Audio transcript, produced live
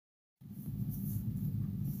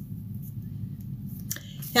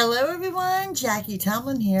Hello everyone,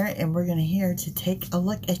 Jackie-Tomlin here, and we're here to take a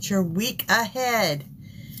look at your week ahead.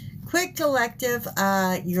 Quick collective,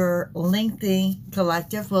 your lengthy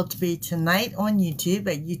collective will be tonight on YouTube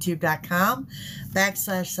at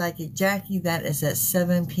youtube.com/psychicjackie. That is at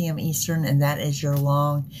 7 p.m. Eastern, and that is your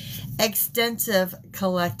long, extensive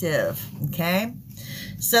collective, okay?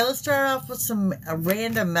 So let's start off with some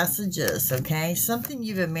random messages, okay? Something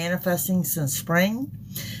you've been manifesting since spring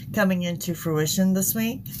coming into fruition this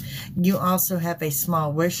week. You also have a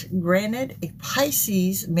small wish granted. A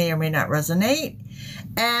Pisces may or may not resonate.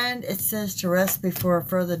 And it says to rest before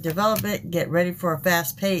further development. Get ready for a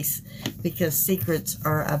fast pace because secrets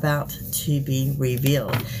are about to be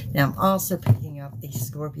revealed. Now I'm also picking up a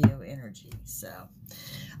Scorpio energy. So,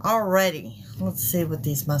 alrighty, let's see what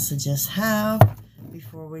these messages have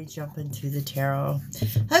before we jump into the tarot.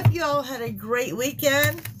 Hope you all had a great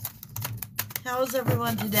weekend. How's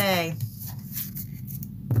everyone today?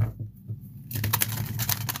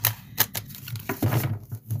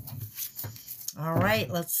 All right,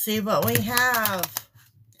 let's see what we have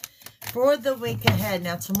for the week ahead.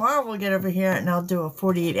 Now, tomorrow we'll get over here and I'll do a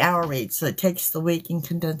 48-hour read. So it takes the week and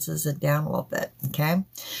condenses it down a little bit, okay?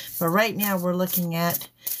 But right now we're looking at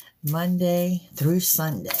Monday through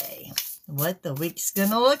Sunday. What the week's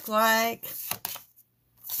going to look like.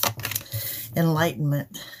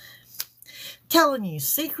 Enlightenment. Telling you,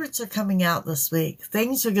 secrets are coming out this week.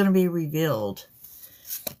 Things are going to be revealed.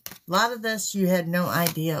 A lot of this you had no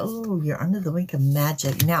idea. Oh, you're under the week of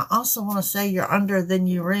magic. Now, I also want to say you're under the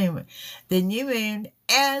new moon. The new moon,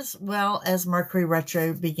 as well as Mercury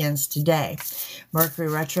retro, begins today. Mercury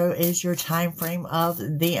retro is your time frame of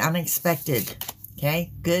the unexpected.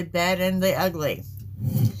 Okay? Good, bad, and the ugly.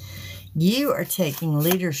 You are taking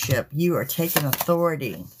leadership. You are taking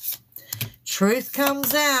authority. Truth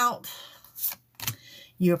comes out.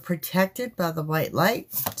 You're protected by the white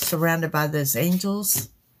light, surrounded by those angels.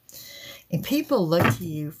 And people look to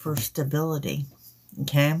you for stability,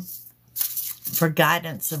 okay? For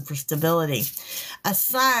guidance and for stability. A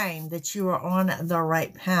sign that you are on the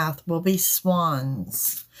right path will be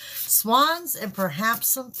swans. Swans and perhaps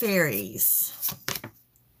some fairies.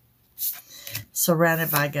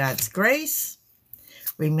 Surrounded by God's grace.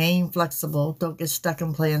 Remain flexible. Don't get stuck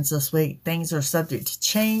in plans this week. Things are subject to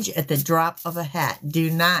change at the drop of a hat.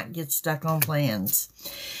 Do not get stuck on plans.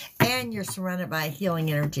 And you're surrounded by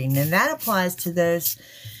healing energy. And that applies to those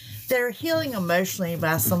that are healing emotionally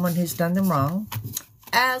by someone who's done them wrong,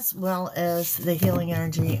 as well as the healing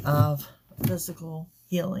energy of physical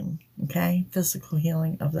healing. Okay? Physical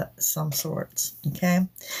healing of some sorts. Okay?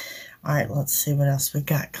 All right, let's see what else we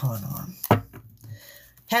got going on.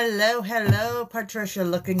 Hello, hello, Patricia.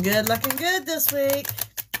 Looking good this week.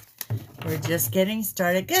 We're just getting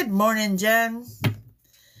started. Good morning, Jen.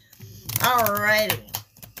 Alrighty.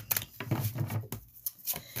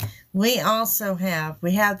 We have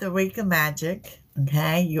the week of magic.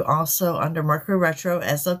 Okay. You also under Mercury retro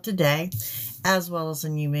as of today, as well as a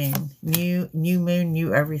new moon. New moon,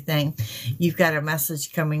 new everything. You've got a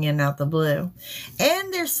message coming in out the blue.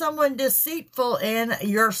 And there's someone deceitful in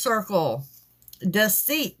your circle.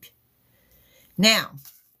 Deceit. Now,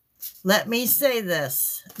 let me say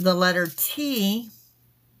this. The letter T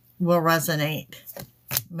will resonate.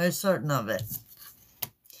 Most certain of it.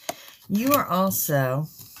 You are also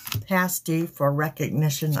past due for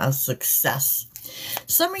recognition of success.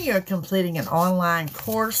 Some of you are completing an online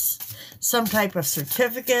course, some type of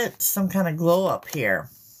certificate, some kind of glow up here.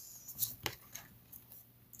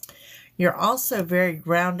 You're also very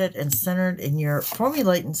grounded and centered in your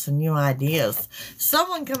formulating some new ideas.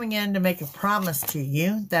 Someone coming in to make a promise to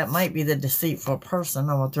you. That might be the deceitful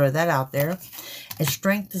person. I will throw that out there. And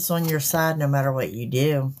strength is on your side no matter what you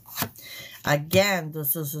do. Again,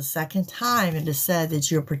 this is the second time it is said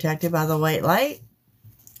that you're protected by the white light,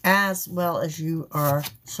 as well as you are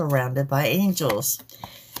surrounded by angels.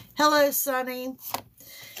 Hello, Sunny.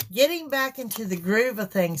 Getting back into the groove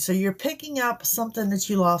of things. So you're picking up something that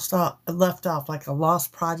you left off, like a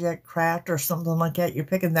lost project, craft, or something like that. You're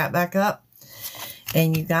picking that back up.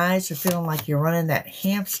 And you guys are feeling like you're running that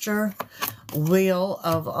hamster wheel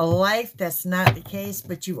of a life. That's not the case,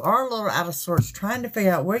 but you are a little out of sorts, trying to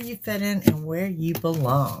figure out where you fit in and where you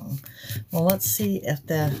belong. Well, let's see if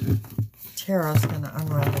the tarot is going to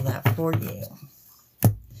unravel that for you.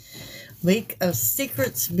 Week of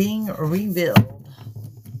secrets being revealed.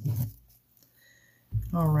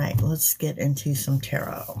 All right, let's get into some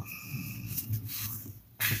tarot.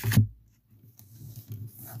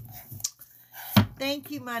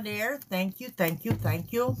 Thank you, my dear. Thank you, thank you,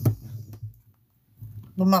 thank you.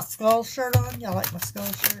 With my skull shirt on. Y'all like my skull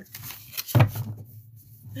shirt?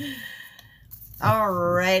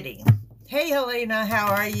 Alrighty. Hey, Helena, how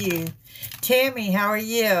are you? Tammy, how are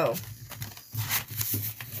you?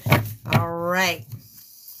 Alright.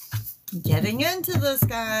 Getting into this,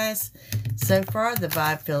 guys. So far, the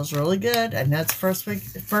vibe feels really good. I know it's first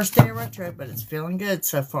day of retro, but it's feeling good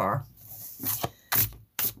so far.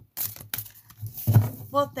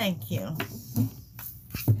 Well, thank you.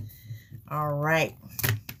 All right.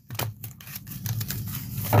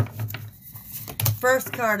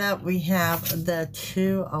 First card up, we have the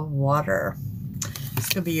Two of Water. This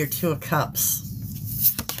could be your Two of Cups.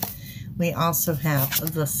 We also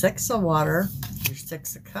have the Six of Water, your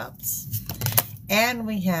Six of Cups. And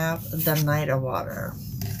we have the Knight of Water.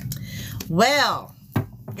 Well,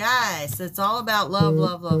 guys, it's all about love,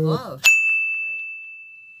 love, love, love.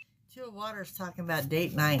 Two of Water is talking about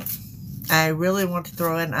date night. I really want to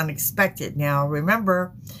throw in unexpected. Now,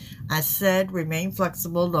 remember, I said remain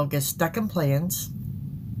flexible. Don't get stuck in plans.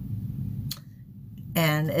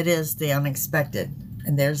 And it is the unexpected.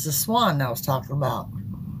 And there's the swan I was talking about.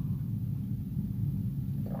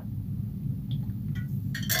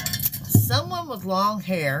 Someone with long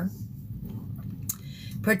hair,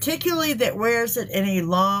 particularly that wears it in a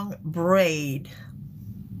long braid,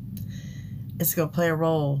 is going to play a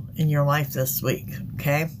role in your life this week,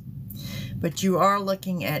 okay? But you are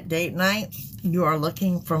looking at date night. You are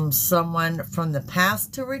looking from someone from the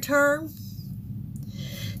past to return.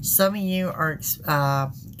 Some of you are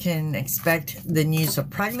can expect the news of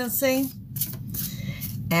pregnancy.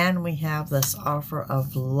 And we have this offer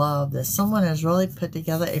of love that someone has really put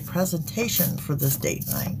together a presentation for this date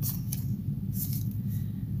night.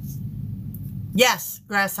 Yes,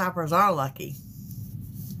 grasshoppers are lucky.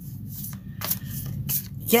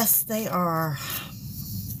 Yes, they are.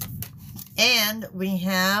 And we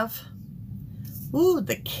have,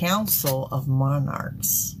 the Council of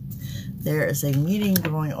Monarchs. There is a meeting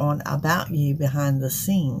going on about you behind the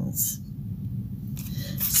scenes.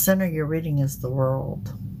 Center of your reading is the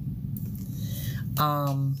World.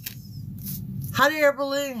 Hot air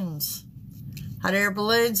balloons. Hot air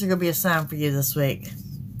balloons are going to be a sign for you this week.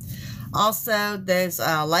 Also, there's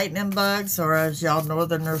lightning bugs, or as y'all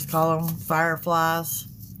northerners call them, fireflies.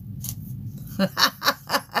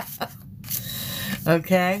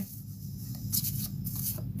 Okay.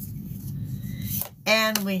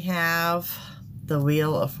 And we have the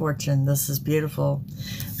Wheel of Fortune. This is beautiful.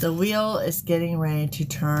 The wheel is getting ready to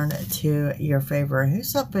turn to your favor.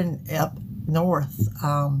 Who's up north?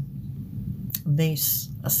 Moose.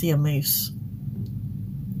 I see a moose.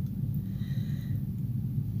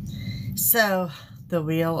 So, the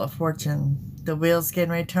Wheel of Fortune. The wheel's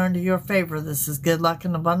getting ready to turn to your favor. This is good luck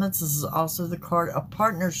and abundance. This is also the card of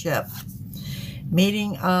partnership.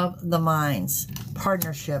 Meeting of the minds.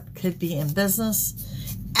 Partnership could be in business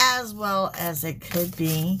as well as it could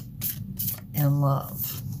be in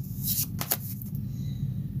love.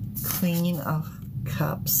 Queen of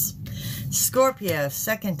Cups. Scorpio,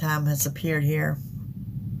 second time has appeared here.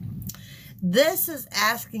 This is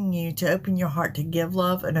asking you to open your heart to give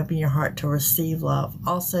love and open your heart to receive love.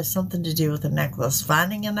 Also, something to do with a necklace.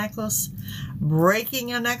 Finding a necklace,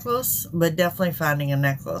 breaking a necklace, but definitely finding a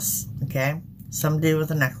necklace. Okay? Something to do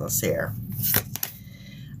with a necklace here.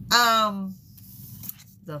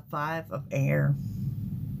 The Five of Air.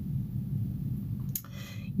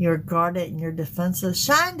 You're guarded and you're defensive.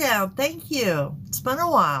 Shine down. Thank you. It's been a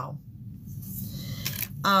while.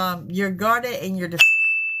 You're guarded and you're defensive.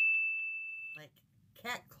 Like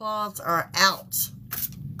cat claws are out.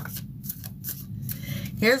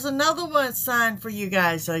 Here's another one sign for you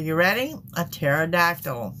guys. Are you ready? A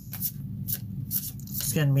pterodactyl.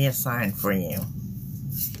 It's going to be a sign for you.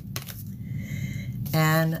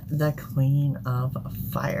 And the Queen of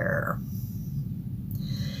Fire.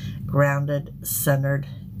 Grounded, centered,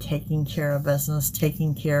 taking care of business,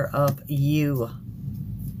 taking care of you.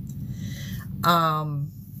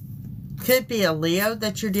 Could be a Leo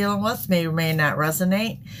that you're dealing with. May or may not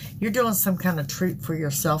resonate. You're doing some kind of treat for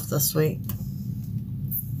yourself this week.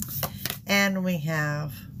 And we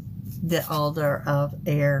have the Altar of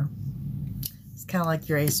Air. It's kind of like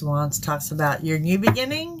your Ace of Wands talks about your new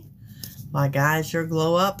beginning. My guys, your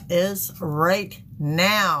glow up is right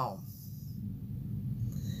now.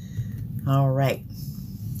 All right.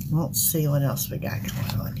 Let's see what else we got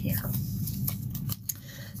going on here.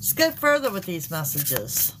 Let's go further with these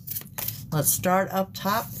messages. Let's start up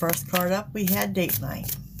top. First card up, we had date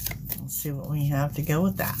night. Let's see what we have to go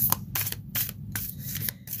with that.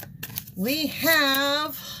 We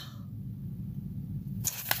have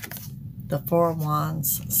the Four of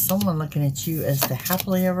Wands. Someone looking at you as the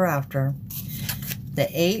happily ever after. The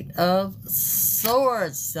Eight of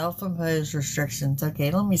Swords. Self-imposed restrictions. Okay,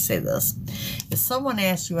 let me say this. If someone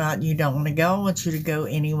asks you out and you don't want to go, I want you to go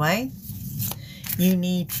anyway. You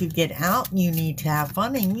need to get out, you need to have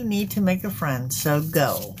fun, and you need to make a friend. So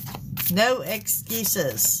go. No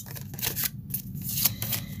excuses.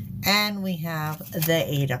 And we have the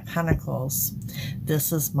Eight of Pentacles.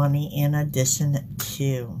 This is money in addition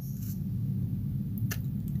to.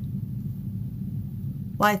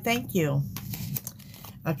 Why, thank you.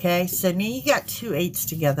 Okay, so now you got two eights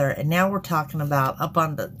together, and now we're talking about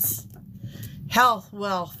abundance. Health,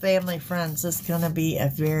 wealth, family, friends. It's going to be a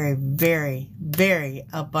very, very, very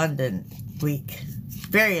abundant week.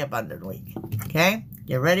 Very abundant week. Okay?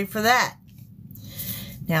 Get ready for that.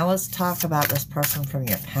 Now let's talk about this person from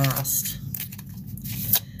your past.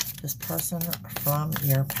 This person from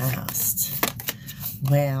your past.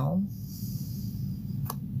 Well,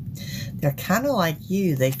 they're kind of like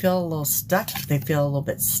you. They feel a little stuck. They feel a little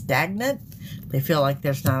bit stagnant. They feel like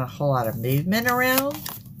there's not a whole lot of movement around.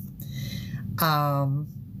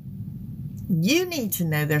 You need to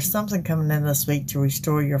know there's something coming in this week to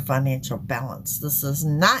restore your financial balance. This is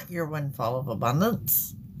not your windfall of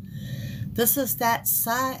abundance. This is that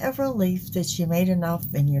sigh of relief that you made enough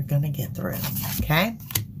and you're going to get through. Okay?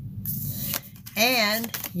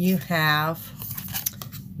 And you have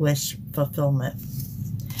wish fulfillment.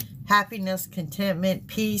 Happiness, contentment,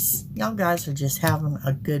 peace. Y'all guys are just having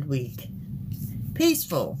a good week.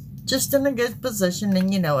 Peaceful. Just in a good position,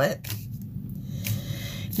 and you know it.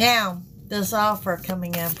 Now, this offer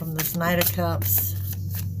coming in from this Knight of Cups.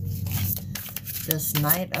 This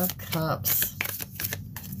Knight of Cups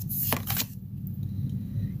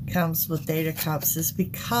comes with Eight of Cups is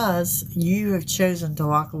because you have chosen to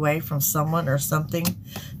walk away from someone or something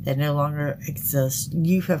that no longer exists.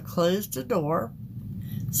 You have closed the door,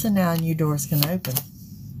 so now a new door is going to open.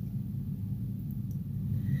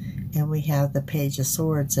 And we have the Page of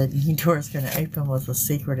Swords. A new door is going to open with a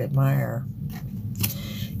secret admirer.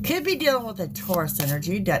 Could be dealing with a Taurus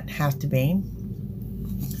energy. Doesn't have to be.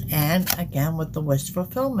 And again, with the wish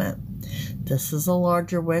fulfillment. This is a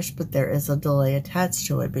larger wish, but there is a delay attached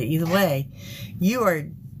to it. But either way, you are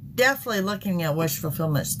definitely looking at wish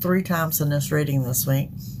fulfillments 3 times in this reading this week.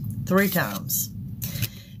 3 times.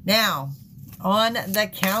 Now, on the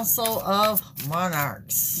Council of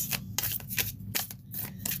Monarchs.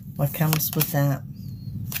 What comes with that?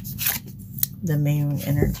 The Moon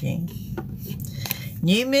energy.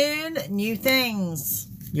 New moon, new things.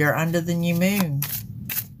 You're under the new moon.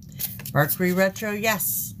 Mercury retro,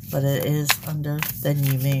 yes, but it is under the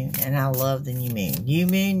new moon, and I love the new moon. New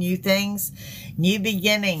moon, new things, new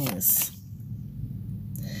beginnings.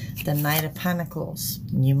 The Knight of Pentacles,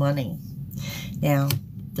 new money. Now,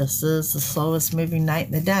 this is the slowest moving knight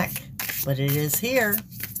in the deck, but it is here.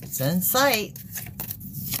 It's in sight.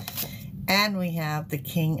 And we have the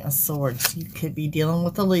King of Swords. You could be dealing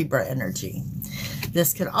with the Libra energy.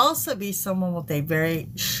 This could also be someone with a very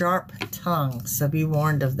sharp tongue, so be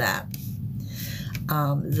warned of that.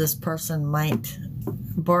 This person might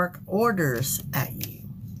bark orders at you,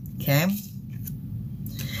 okay?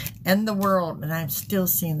 And the world, and I'm still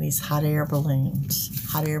seeing these hot air balloons.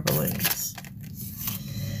 Hot air balloons.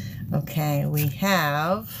 Okay, we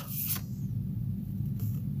have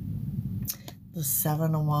the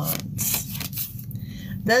Seven of Wands.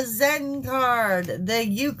 The Zen card, the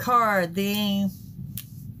U card, the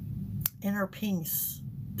inner peace,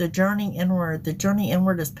 the journey inward. The journey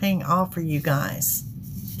inward is paying off for you guys.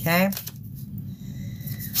 Okay?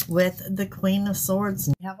 With the Queen of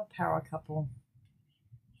Swords. We have a power couple.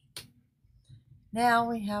 Now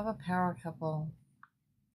we have a power couple.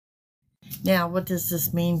 Now, what does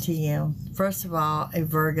this mean to you? First of all, a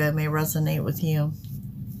Virgo may resonate with you.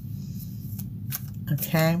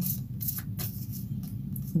 Okay?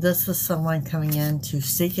 This is someone coming in to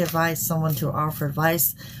seek advice, someone to offer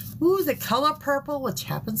advice. Ooh, the color purple, which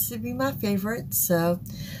happens to be my favorite. So,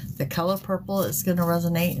 the color purple is going to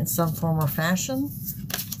resonate in some form or fashion.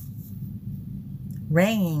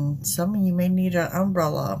 Rain. Some of you may need an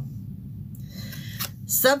umbrella.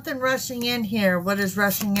 Something rushing in here. What is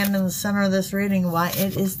rushing in the center of this reading? Why,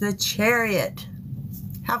 it is the Chariot.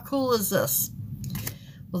 How cool is this?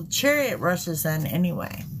 Well, the Chariot rushes in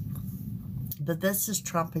anyway. But this is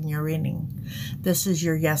trumping your reading. This is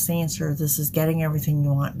your yes answer. This is getting everything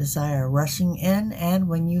you want, desire. Rushing in and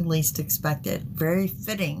when you least expect it. Very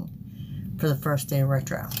fitting for the first day of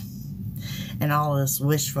retro. And all this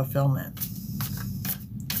wish fulfillment.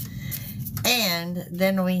 And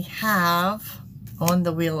then we have on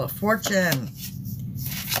the Wheel of Fortune,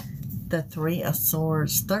 the Three of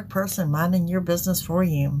Swords. Third person minding your business for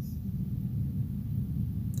you.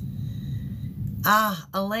 Ah,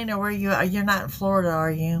 Elena, where are you? You're not in Florida,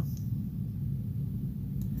 are you?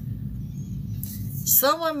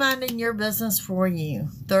 Someone minding your business for you.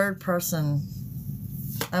 Third person.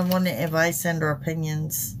 I want advice and or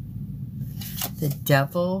opinions. The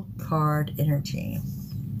Devil card energy.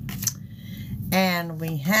 And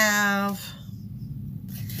we have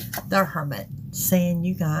the Hermit saying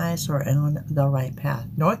you guys are on the right path.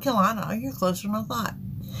 North Carolina, oh, you're closer than I thought.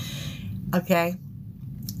 Okay.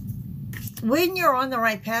 When you're on the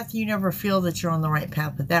right path, you never feel that you're on the right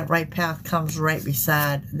path, but that right path comes right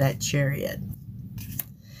beside that Chariot.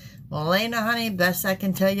 Well, Elena, honey, best I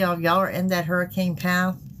can tell y'all, y'all are in that hurricane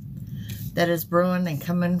path that is brewing and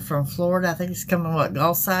coming from Florida. I think it's coming, what,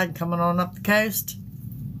 Gulf side, coming on up the coast.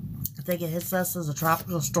 I think it hits us as a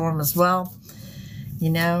tropical storm as well.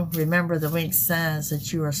 You know, remember the wink says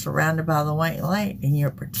that you are surrounded by the white light and you're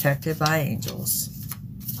protected by angels.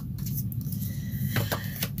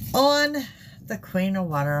 On the Queen of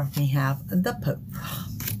Water, we have the Pope.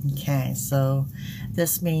 Okay, so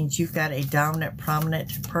this means you've got a dominant,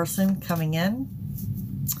 prominent person coming in.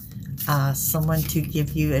 Someone to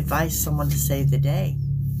give you advice, someone to save the day.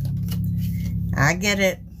 I get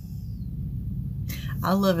it.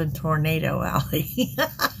 I live in Tornado Alley.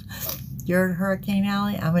 You're in Hurricane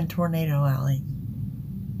Alley, I'm in Tornado Alley.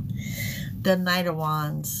 The Knight of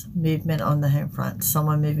Wands, movement on the home front.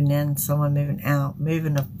 Someone moving in, someone moving out,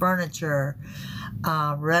 moving of furniture,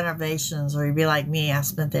 renovations, or you'd be like me, I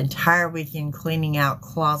spent the entire weekend cleaning out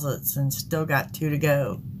closets and still got 2 to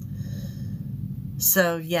go.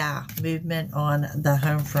 So yeah, movement on the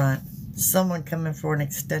home front. Someone coming for an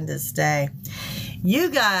extended stay. You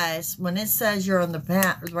guys, when it says you're on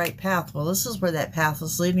the right path, well, this is where that path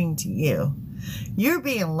is leading to you. You're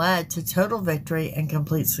being led to total victory and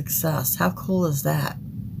complete success. How cool is that?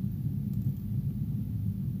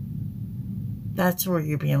 That's where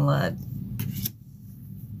you're being led.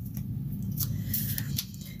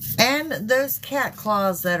 And those cat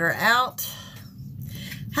claws that are out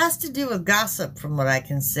has to do with gossip from what I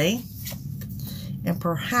can see. And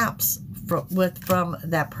perhaps from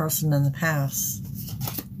that person in the past.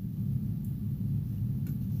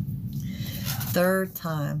 Third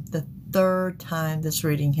time, the third time this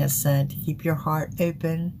reading has said, keep your heart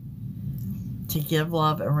open to give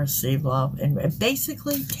love and receive love. And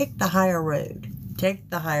basically, take the higher road. Take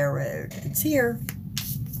the higher road. It's here.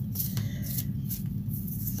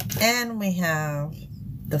 And we have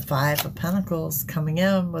the Five of Pentacles coming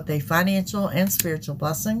in with a financial and spiritual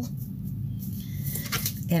blessing.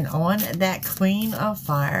 And on that Queen of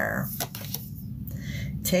Fire,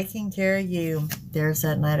 taking care of you. There's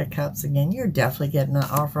that Knight of Cups again. You're definitely getting an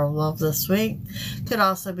offer of love this week. Could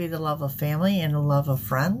also be the love of family and the love of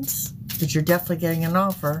friends. But you're definitely getting an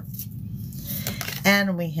offer.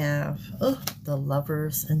 And we have the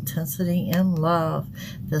Lover's intensity in love.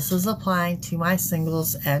 This is applying to my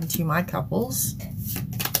singles and to my couples.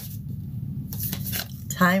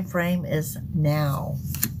 Time frame is now.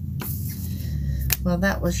 Well,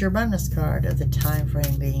 that was your bonus card of the time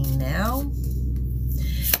frame being now.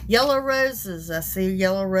 Yellow roses. I see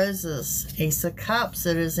yellow roses. Ace of Cups.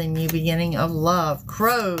 It is a new beginning of love.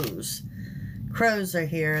 Crows. Crows are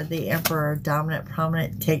here. The Emperor, dominant,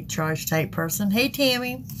 prominent, take charge type person. Hey,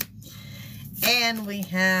 Tammy. And we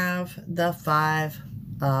have the Five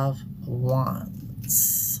of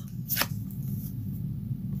Wands.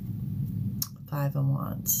 Five of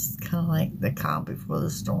Wands. Kind of like the calm before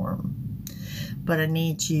the storm. But I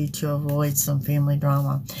need you to avoid some family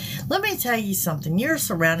drama. Let me tell you something. You're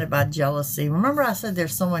surrounded by jealousy. Remember I said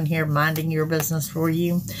there's someone here minding your business for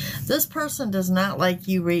you? This person does not like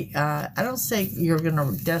you. I don't say you're going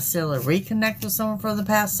to necessarily reconnect with someone from the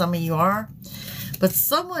past. Some of you are. But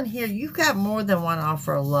someone here, you've got more than one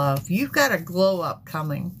offer of love. You've got a glow up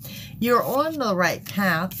coming. You're on the right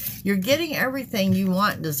path. You're getting everything you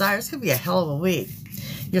want and desire. It's going to be a hell of a week.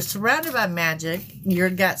 You're surrounded by magic.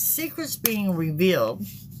 You've got secrets being revealed.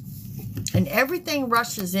 And everything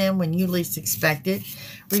rushes in when you least expect it.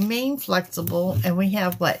 Remain flexible. And we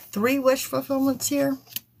have, what, 3 wish fulfillments here?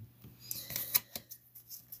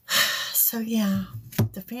 So, yeah.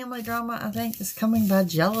 The family drama, I think, is coming by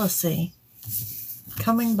jealousy.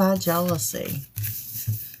 Coming by jealousy.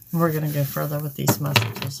 We're going to go further with these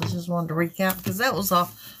messages. I just wanted to recap because that was a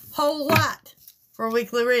whole lot for a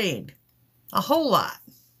weekly read. A whole lot.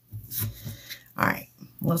 All right,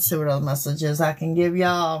 let's see what other messages I can give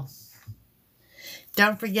y'all.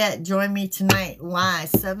 Don't forget, join me tonight live,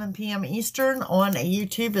 7 p.m. Eastern on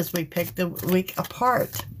YouTube as we pick the week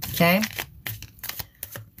apart, okay?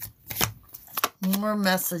 More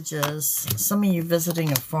messages. Some of you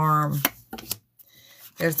visiting a farm.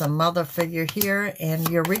 There's a mother figure here, and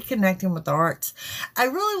you're reconnecting with the arts. I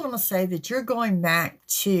really want to say that you're going back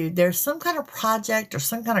to, there's some kind of project or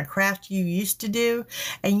some kind of craft you used to do,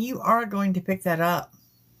 and you are going to pick that up.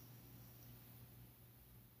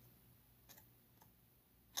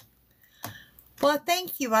 Well,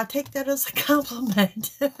 thank you. I'll take that as a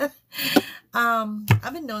compliment.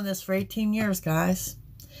 I've been doing this for 18 years, guys.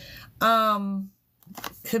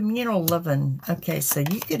 Communal living. Okay, so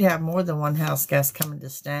you could have more than one house guest coming to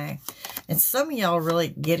stay. And some of y'all are really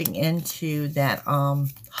getting into that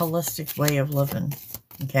holistic way of living.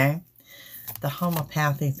 Okay? The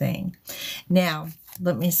homeopathy thing. Now,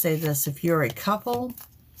 let me say this. If you're a couple,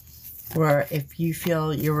 or if you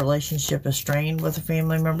feel your relationship is strained with a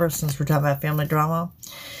family member, since we're talking about family drama,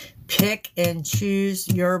 pick and choose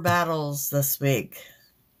your battles this week.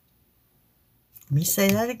 Let me say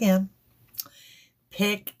that again.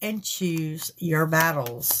 Pick and choose your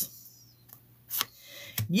battles.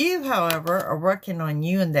 You, however, are working on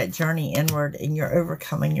you and that journey inward, and you're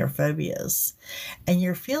overcoming your phobias. And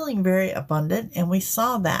you're feeling very abundant, and we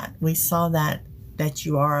saw that. We saw that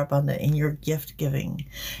you are abundant in your gift giving.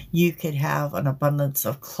 You could have an abundance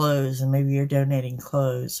of clothes, and maybe you're donating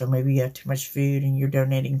clothes, or maybe you have too much food and you're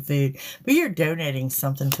donating food, but you're donating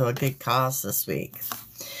something to a good cause this week.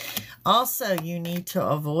 Also, you need to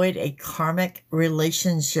avoid a karmic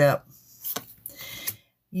relationship.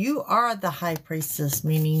 You are the high priestess,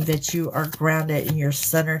 meaning that you are grounded and you're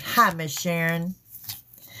centered. Hi, Miss Sharon.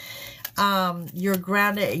 You're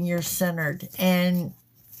grounded and you're centered, and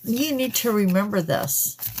you need to remember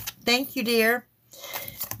this. Thank you, dear.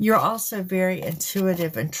 You're also very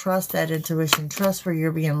intuitive, and trust that intuition. Trust where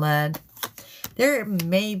you're being led. There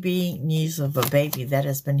may be news of a baby that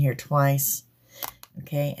has been here twice.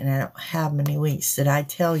 Okay, and I don't have many weeks. Did I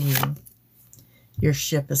tell you your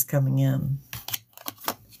ship is coming in?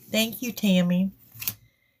 Thank you, Tammy.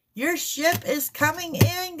 Your ship is coming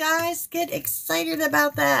in, guys. Get excited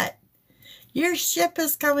about that. Your ship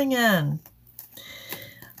is coming in.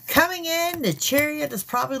 Coming in, the chariot is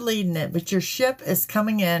probably leading it, but your ship is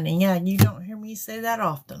coming in. And yeah, you don't hear me say that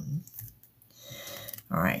often.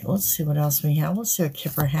 All right, let's see what else we have. Let's see what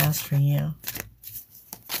Kipper has for you.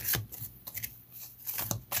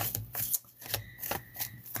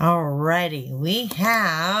 Alrighty, we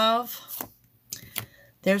have,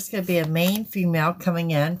 there's going to be a main female coming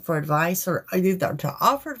in for advice, or either to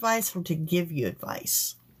offer advice or to give you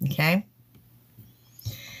advice. Okay?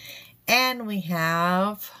 And we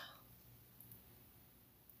have,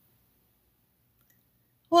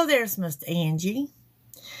 well, there's Miss Angie.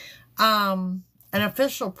 An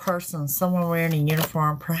official person, someone wearing a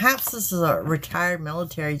uniform. Perhaps this is a retired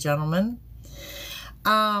military gentleman.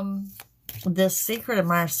 This secret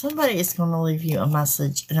admirer, somebody is going to leave you a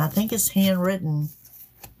message, and I think it's handwritten.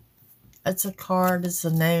 It's a card, it's a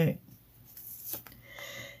note.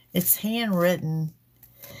 It's handwritten.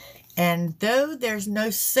 And though there's no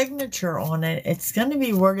signature on it, it's going to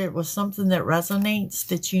be worded with something that resonates,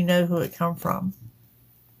 that you know who it come from.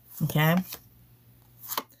 Okay?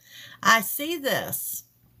 I see this.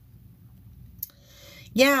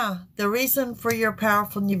 Yeah, the reason for your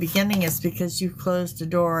powerful new beginning is because you closed the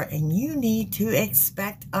door, and you need to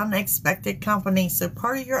expect unexpected company. So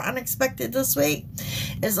part of your unexpected this week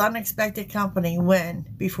is unexpected company. When?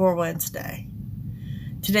 Before Wednesday.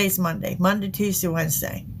 Today's Monday. Monday, Tuesday,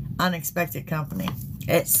 Wednesday. Unexpected company.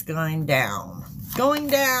 It's going down. Going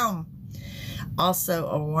down. Also,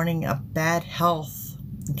 a warning of bad health.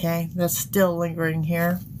 Okay, that's still lingering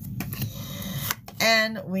here.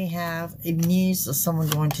 And we have news of someone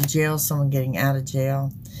going to jail, someone getting out of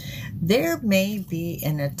jail. There may be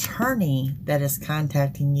an attorney that is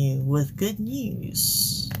contacting you with good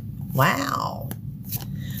news. Wow.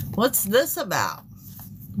 What's this about?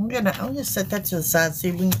 I'm gonna set that to the side, see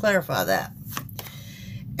if we can clarify that.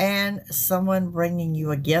 And someone bringing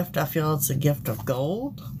you a gift. I feel it's a gift of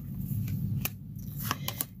gold.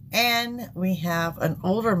 And we have an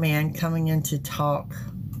older man coming in to talk.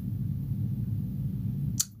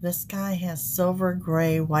 This guy has silver,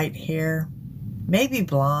 gray, white hair, maybe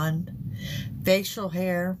blonde, facial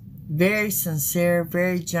hair, very sincere,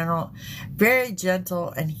 very gentle,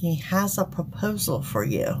 and he has a proposal for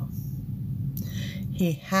you.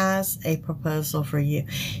 He has a proposal for you.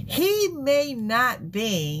 He may not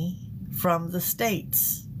be from the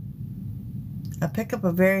States. I pick up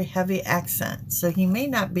a very heavy accent, so he may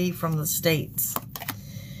not be from the States.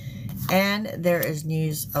 And there is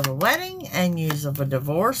news of a wedding and news of a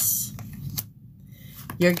divorce.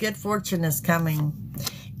 Your good fortune is coming.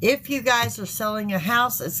 If you guys are selling a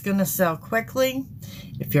house, it's going to sell quickly.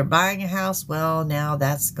 If you're buying a house, well, now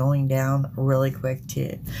that's going down really quick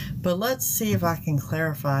too. But let's see if I can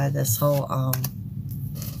clarify this whole,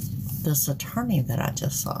 this attorney that I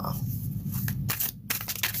just saw.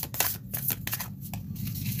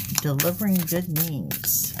 Delivering good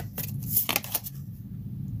news.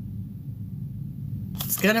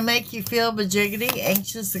 It's going to make you feel bajiggity,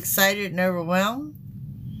 anxious, excited, and overwhelmed.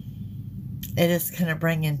 It is going to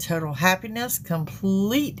bring in total happiness,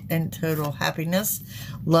 complete and total happiness.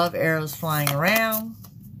 Love arrows flying around.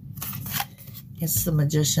 It's the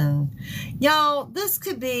Magician. Y'all, this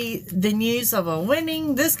could be the news of a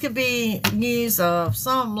winning. This could be news of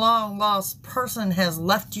some long lost person has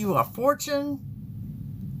left you a fortune.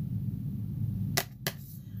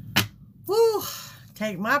 Whew,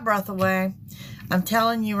 take my breath away. I'm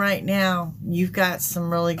telling you right now, you've got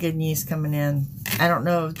some really good news coming in. I don't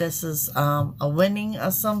know if this is a winning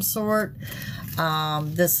of some sort.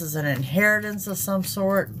 This is an inheritance of some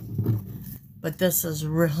sort. But this is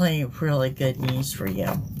really, really good news for you.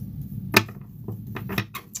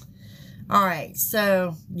 All right.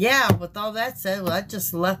 So, yeah, with all that said, well, that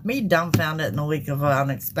just left me dumbfounded in a week of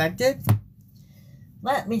unexpected.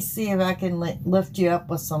 Let me see if I can lift you up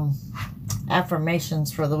with some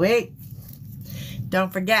affirmations for the week.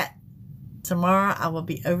 Don't forget, tomorrow I will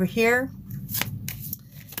be over here.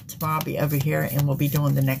 Tomorrow I'll be over here and we'll be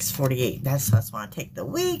doing the next 48. That's why I take the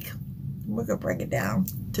week. We're going to break it down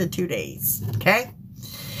to 2 days. Okay?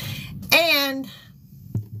 And,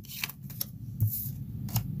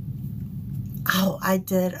 oh, I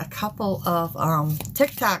did a couple of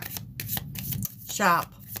TikTok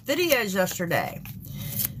shop videos yesterday.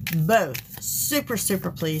 Both super,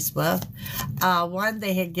 super pleased with. One,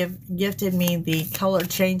 they had gifted me the color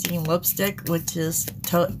changing lipstick, which is,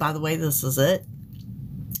 by the way, this is it.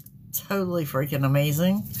 Totally freaking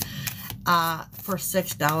amazing. For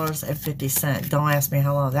 $6.50. Don't ask me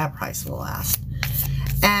how long that price will last.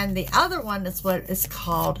 And the other one is what is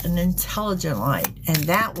called an intelligent light. And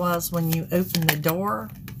that was when you open the door.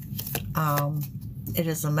 It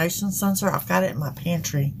is a motion sensor. I've got it in my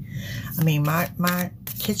pantry. I mean, my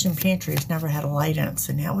kitchen pantry has never had a light in it.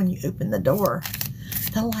 So now when you open the door,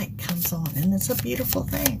 the light comes on. And it's a beautiful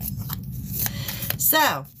thing.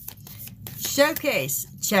 So, Showcase.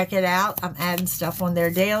 Check it out. I'm adding stuff on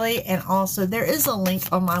there daily. And also, there is a link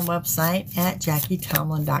on my website at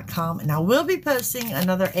JackieTomlin.com. And I will be posting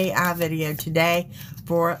another AI video today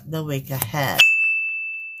for the week ahead.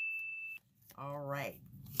 All right.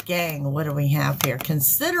 Gang, what do we have here?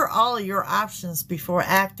 Consider all of your options before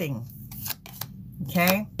acting.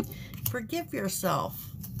 Okay? Forgive yourself.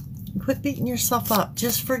 Quit beating yourself up.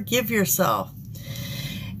 Just forgive yourself.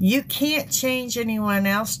 You can't change anyone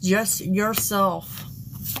else, just yourself.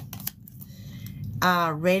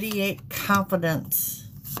 Radiate confidence.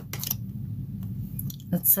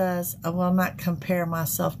 It says, I will not compare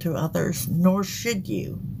myself to others, nor should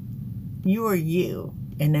you. You are you,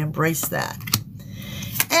 and embrace that.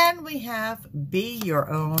 And we have be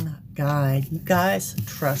your own guide. You guys,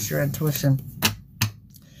 trust your intuition.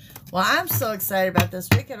 Well, I'm so excited about this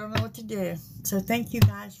week. I don't know what to do. So thank you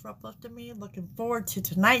guys for uplifting me. Looking forward to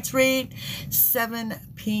tonight's read, 7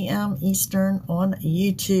 p.m. Eastern on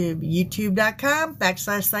YouTube.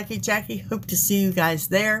 YouTube.com/PsychicJackie. Hope to see you guys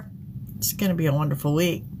there. It's going to be a wonderful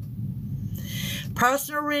week.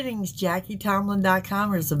 Personal readings,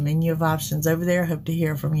 JackieTomlin.com. There's a menu of options over there. Hope to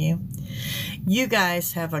hear from you. You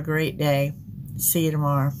guys have a great day. See you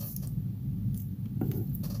tomorrow.